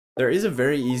There is a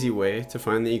very easy way to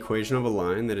find the equation of a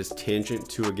line that is tangent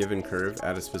to a given curve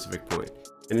at a specific point.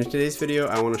 And in today's video,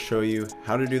 I want to show you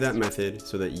how to do that method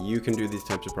so that you can do these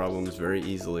types of problems very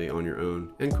easily on your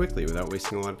own and quickly without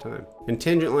wasting a lot of time. And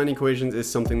tangent line equations is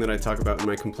something that I talk about in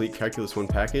my complete Calculus 1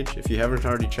 package. If you haven't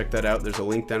already checked that out, there's a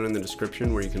link down in the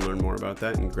description where you can learn more about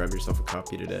that and grab yourself a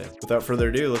copy today. Without further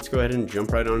ado, let's go ahead and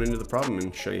jump right on into the problem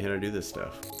and show you how to do this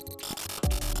stuff.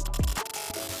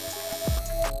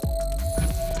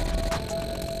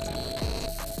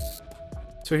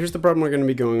 So here's the problem we're going to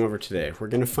be going over today. We're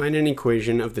going to find an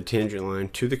equation of the tangent line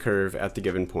to the curve at the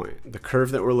given point. The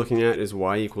curve that we're looking at is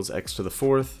y equals x to the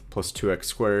fourth plus 2x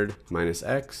squared minus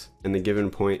x, and the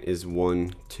given point is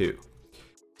 1, 2.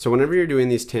 So whenever you're doing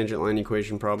these tangent line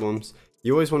equation problems,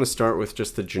 you always want to start with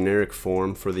just the generic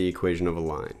form for the equation of a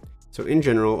line. So in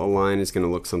general, a line is going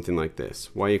to look something like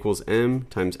this. Y equals m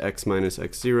times x minus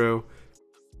x0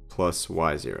 plus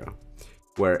y0,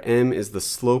 where m is the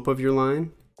slope of your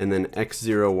line, and then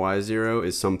x0, y0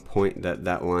 is some point that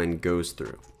that line goes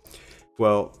through.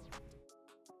 Well,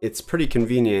 it's pretty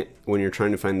convenient when you're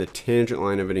trying to find the tangent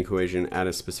line of an equation at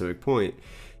a specific point,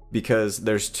 because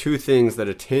there's two things that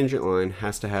a tangent line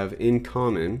has to have in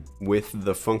common with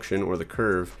the function or the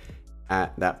curve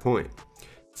at that point.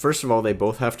 First of all, they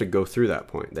both have to go through that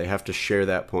point. They have to share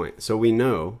that point. So we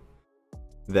know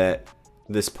that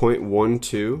this point 1,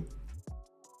 2,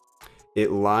 it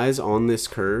lies on this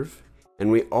curve. And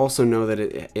we also know that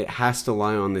it has to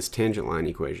lie on this tangent line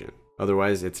equation.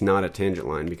 Otherwise, it's not a tangent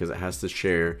line because it has to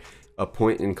share a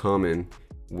point in common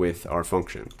with our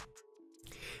function.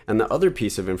 And the other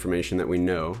piece of information that we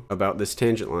know about this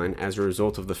tangent line as a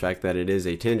result of the fact that it is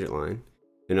a tangent line,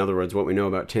 in other words, what we know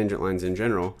about tangent lines in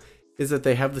general, is that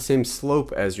they have the same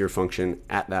slope as your function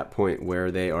at that point where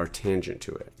they are tangent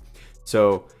to it.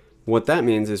 So what that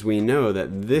means is we know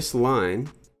that this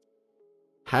line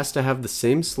has to have the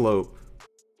same slope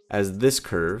as this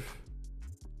curve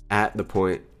at the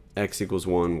point x equals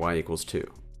 1, y equals 2.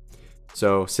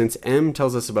 So since m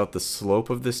tells us about the slope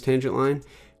of this tangent line,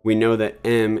 we know that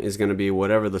m is going to be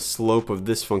whatever the slope of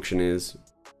this function is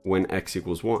when x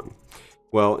equals 1.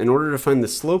 Well, in order to find the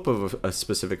slope of a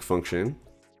specific function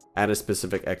at a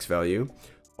specific x value,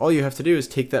 all you have to do is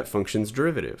take that function's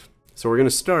derivative. So we're going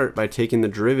to start by taking the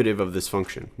derivative of this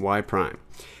function, y prime.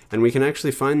 And we can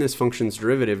actually find this function's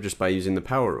derivative just by using the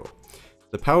power rule.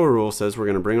 The power rule says we're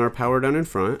going to bring our power down in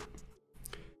front,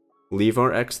 leave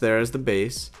our x there as the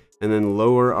base, and then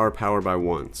lower our power by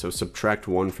 1. So subtract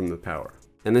 1 from the power.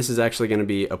 And this is actually going to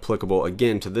be applicable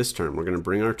again to this term. We're going to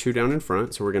bring our 2 down in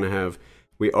front. So we're going to have,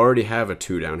 we already have a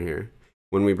 2 down here.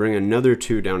 When we bring another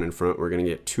 2 down in front, we're going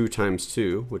to get 2 times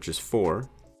 2, which is 4.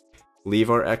 Leave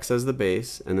our x as the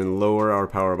base, and then lower our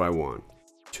power by 1.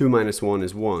 2 minus 1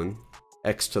 is 1.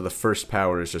 X to the first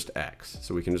power is just x.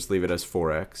 So we can just leave it as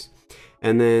 4x.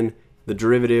 And then the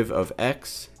derivative of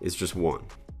x is just 1.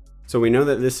 So we know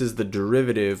that this is the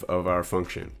derivative of our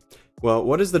function. Well,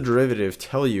 what does the derivative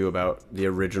tell you about the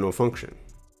original function?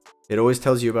 It always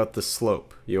tells you about the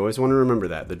slope. You always want to remember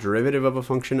that. The derivative of a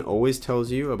function always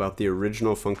tells you about the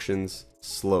original function's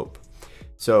slope.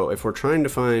 So if we're trying to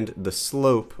find the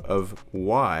slope of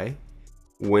y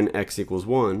when x equals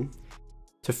 1,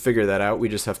 to figure that out, we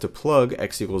just have to plug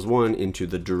x equals 1 into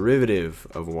the derivative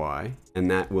of y, and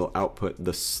that will output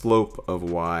the slope of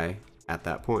y at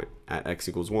that point, at x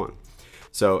equals 1.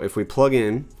 So if we plug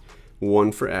in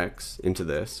 1 for x into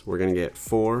this, we're going to get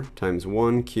 4 times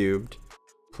 1 cubed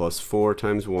plus 4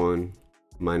 times 1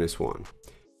 minus 1.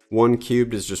 1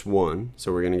 cubed is just 1,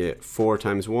 so we're going to get 4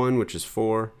 times 1, which is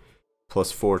 4,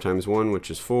 plus 4 times 1, which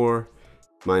is 4,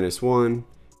 minus 1.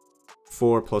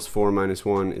 4 plus 4 minus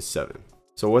 1 is 7.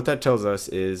 So what that tells us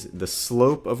is the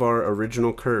slope of our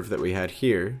original curve that we had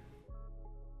here,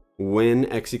 when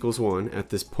x equals 1, at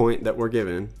this point that we're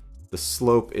given, the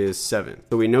slope is 7.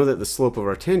 So we know that the slope of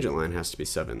our tangent line has to be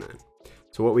 7 then.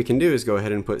 So what we can do is go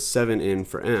ahead and put 7 in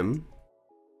for m.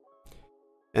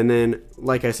 And then,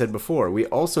 like I said before, we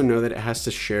also know that it has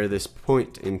to share this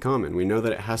point in common. We know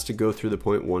that it has to go through the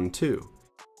point 1, 2.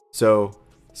 So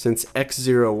since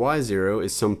x0, y0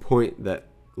 is some point that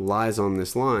lies on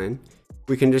this line,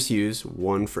 we can just use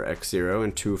 1 for x0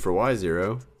 and 2 for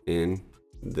y0 in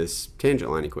this tangent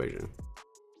line equation.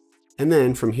 And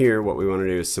then from here, what we want to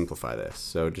do is simplify this.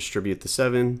 So distribute the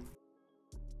 7,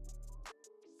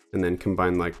 and then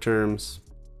combine like terms,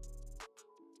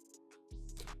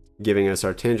 giving us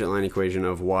our tangent line equation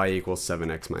of y equals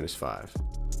 7x minus 5.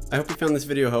 I hope you found this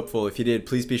video helpful. If you did,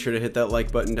 please be sure to hit that like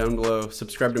button down below.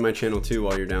 Subscribe to my channel too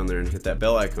while you're down there, and hit that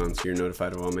bell icon so you're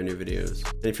notified of all my new videos.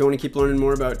 And if you want to keep learning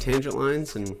more about tangent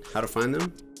lines and how to find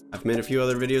them, I've made a few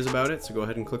other videos about it, so go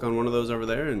ahead and click on one of those over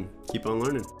there and keep on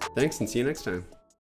learning. Thanks, and see you next time.